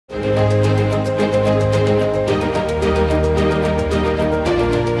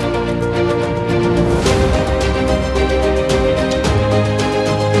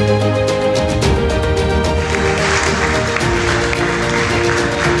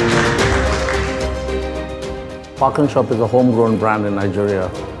Shop is a homegrown brand in Nigeria.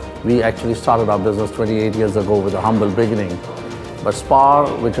 We actually started our business 28 years ago with a humble beginning. But SPAR,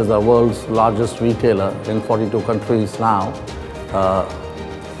 which is the world's largest retailer in 42 countries now,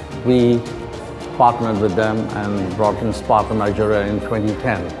 we partnered with them and brought in SPAR to Nigeria in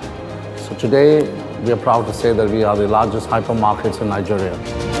 2010. So today, we are proud to say that we are the largest hypermarkets in Nigeria.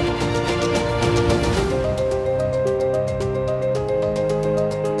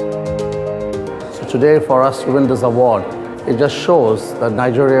 Today, for us to win this award, it just shows that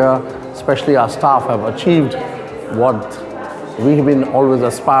Nigeria, especially our staff, have achieved what we have been always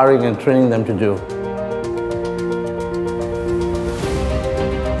aspiring and training them to do.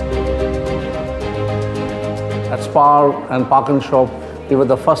 At SPAR and Shop, we were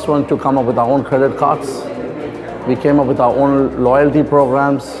the first one to come up with our own credit cards. We came up with our own loyalty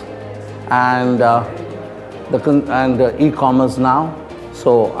programs and e-commerce now.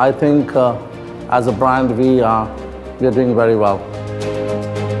 So I think as a brand, we are doing very well.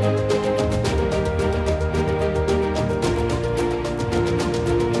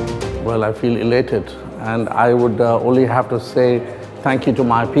 Well, I feel elated, and I would only have to say thank you to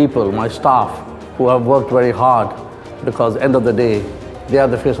my people, my staff, who have worked very hard, because end of the day, they are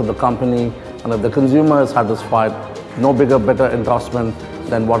the face of the company, and if the consumer is satisfied, no bigger, better endorsement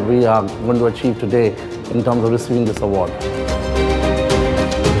than what we are going to achieve today in terms of receiving this award.